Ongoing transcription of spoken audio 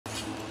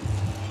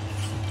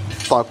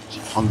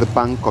Parked on the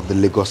bank of the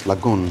Lagos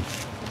Lagoon,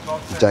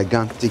 the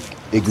gigantic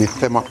Egbin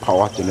thermal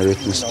power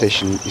generating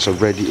station is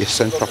already a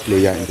central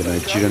player in the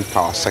Nigerian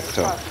power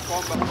sector,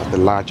 the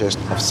largest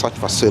of such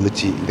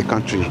facility in the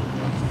country,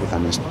 with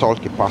an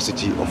installed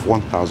capacity of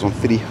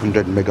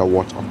 1,300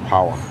 megawatts of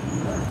power.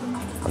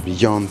 But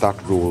beyond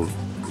that role,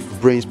 the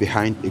brains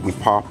behind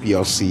Egbin Power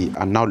PLC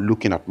are now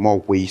looking at more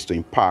ways to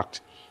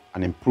impact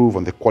and improve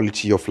on the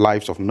quality of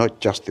lives of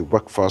not just the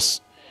workforce,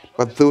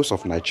 but those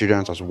of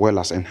Nigerians, as well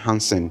as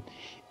enhancing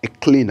a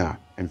cleaner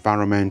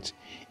environment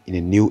in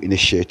a new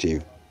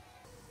initiative.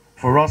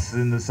 For us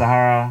in the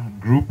Sahara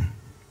Group,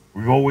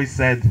 we've always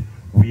said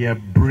we are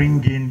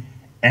bringing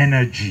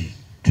energy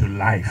to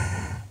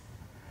life.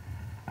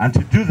 And to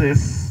do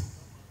this,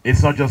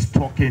 it's not just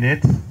talking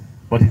it,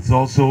 but it's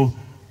also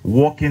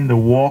walking the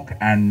walk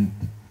and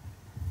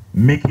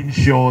making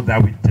sure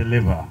that we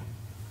deliver.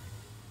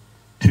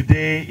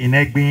 Today in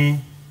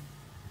Egbin,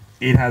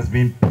 it has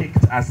been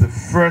picked as the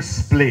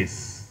first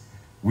place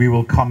we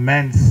will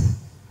commence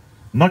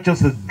not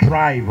just a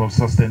drive of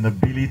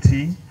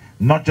sustainability,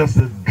 not just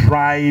a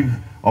drive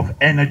of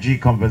energy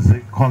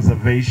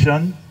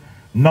conservation,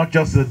 not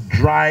just a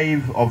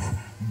drive of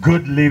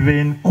good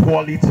living,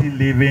 quality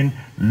living,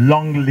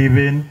 long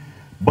living,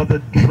 but the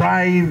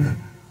drive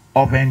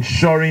of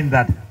ensuring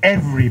that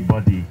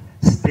everybody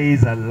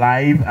stays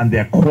alive and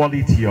their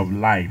quality of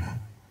life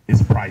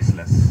is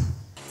priceless.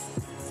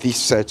 These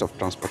sets of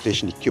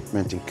transportation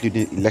equipment,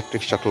 including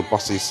electric shuttle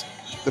buses,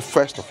 the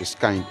first of its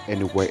kind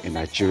anywhere in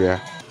Nigeria,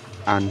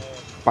 and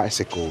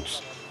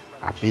bicycles,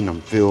 are being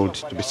unveiled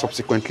to be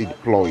subsequently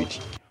deployed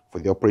for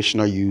the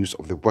operational use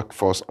of the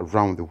workforce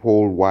around the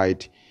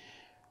worldwide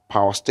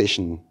power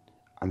station,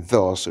 and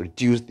thus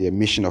reduce the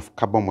emission of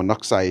carbon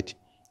monoxide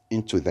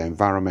into the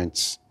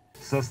environments.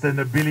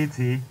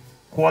 Sustainability,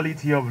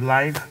 quality of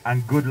life,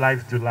 and good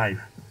life to life.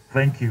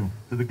 Thank you,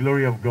 to the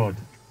glory of God.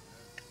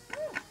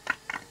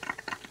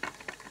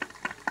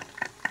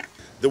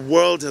 The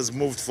world has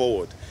moved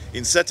forward.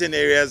 In certain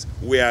areas,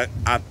 we are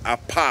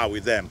at par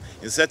with them.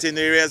 In certain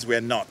areas, we are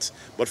not.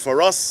 But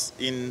for us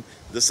in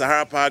the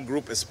Sahara Power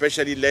Group,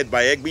 especially led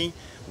by Egbin,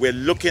 we're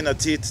looking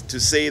at it to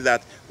say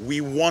that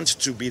we want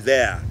to be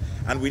there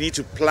and we need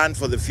to plan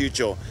for the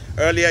future.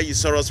 Earlier, you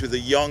saw us with the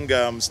young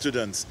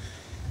students.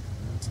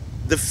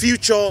 The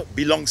future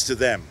belongs to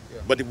them.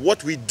 But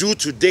what we do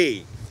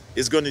today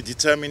is going to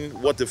determine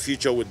what the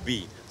future would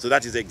be. So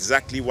that is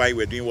exactly why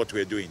we're doing what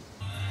we're doing.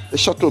 The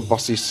shuttle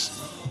buses,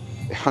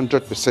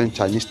 100%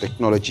 Chinese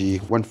technology,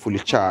 when fully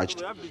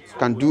charged,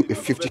 can do a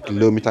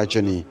 50-kilometer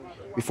journey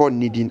before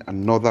needing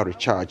another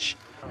recharge.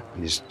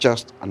 And it's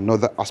just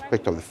another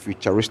aspect of the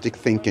futuristic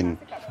thinking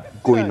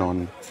going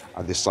on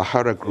at the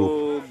Sahara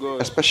Group,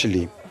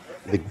 especially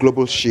the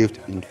global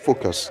shift in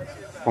focus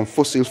from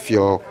fossil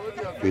fuel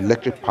to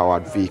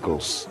electric-powered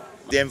vehicles.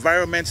 The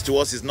environment to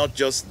us is not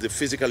just the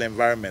physical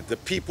environment. The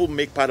people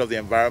make part of the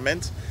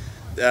environment.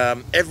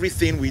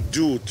 Everything we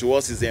do to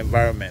us is the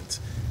environment.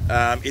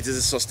 It is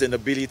a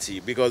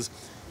sustainability, because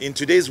in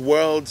today's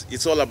world,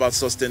 it's all about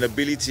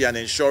sustainability and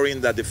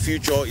ensuring that the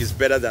future is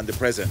better than the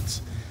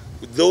present.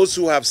 Those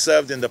who have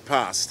served in the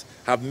past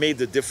have made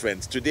the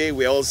difference. Today,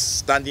 we're all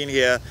standing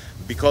here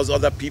because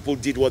other people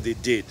did what they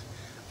did.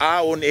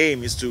 Our own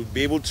aim is to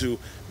be able to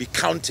be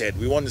counted.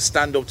 We want to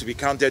stand up to be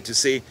counted, to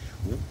say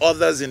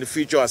others in the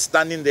future are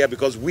standing there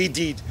because we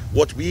did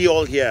what we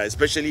all here,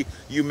 especially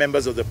you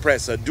members of the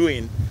press, are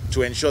doing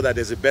to ensure that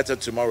there's a better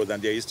tomorrow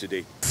than there is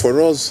today. For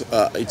us,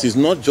 it is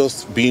not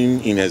just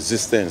being in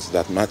existence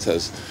that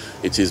matters.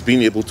 It is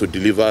being able to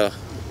deliver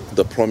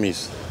the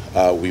promise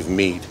we've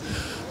made.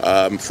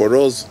 For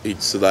us,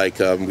 it's like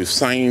we've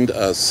signed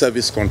a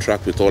service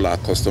contract with all our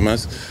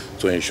customers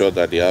to ensure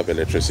that they have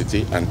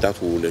electricity, and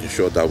that will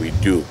ensure that we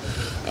do.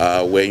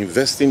 We're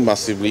investing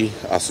massively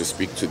as we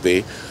speak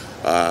today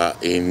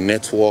in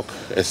network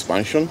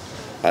expansion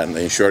and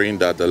ensuring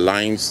that the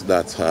lines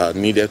that are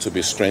needed to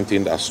be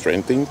strengthened are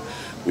strengthened.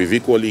 We've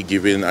equally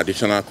given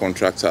additional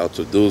contracts out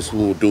to those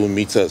who do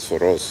meters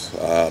for us.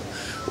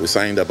 We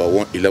signed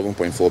about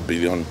 11.4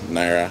 billion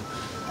naira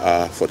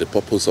for the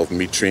purpose of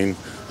metering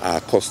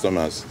our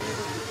customers.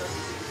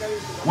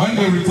 When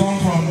they return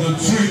from the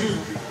trip,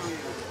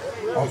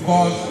 of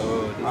course,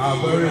 our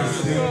very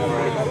esteemed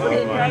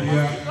friend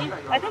here.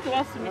 I think he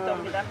wants to meet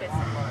up with that person.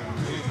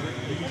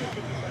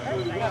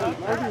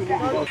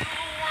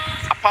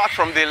 Apart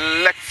from the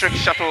electric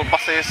shuttle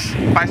buses,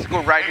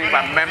 bicycle riding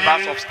by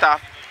members of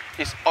staff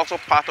is also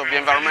part of the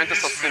environmental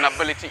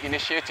sustainability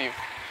initiative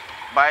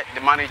by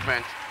the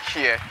management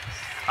here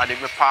at the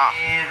Egbin Power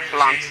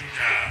plant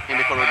in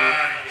Ikorodu.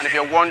 And if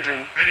you're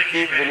wondering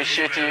if the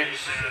initiative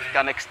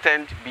can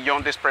extend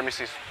beyond these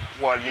premises,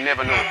 well, you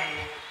never know.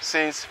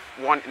 Since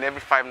 1 in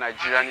every 5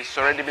 Nigerians is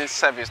already been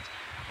serviced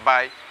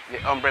by the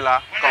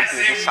umbrella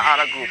company, the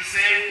Sahara Group,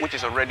 which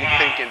is already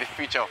thinking the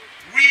future.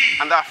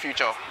 And that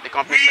future, the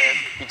company says,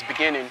 it's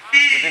beginning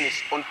within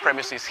its own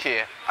premises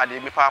here at the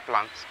Egbin Power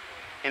plant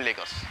in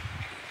Lagos.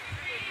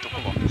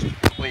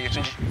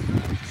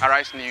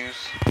 Arise News,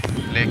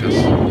 Lagos.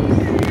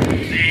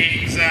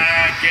 Things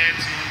are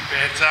getting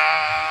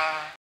better.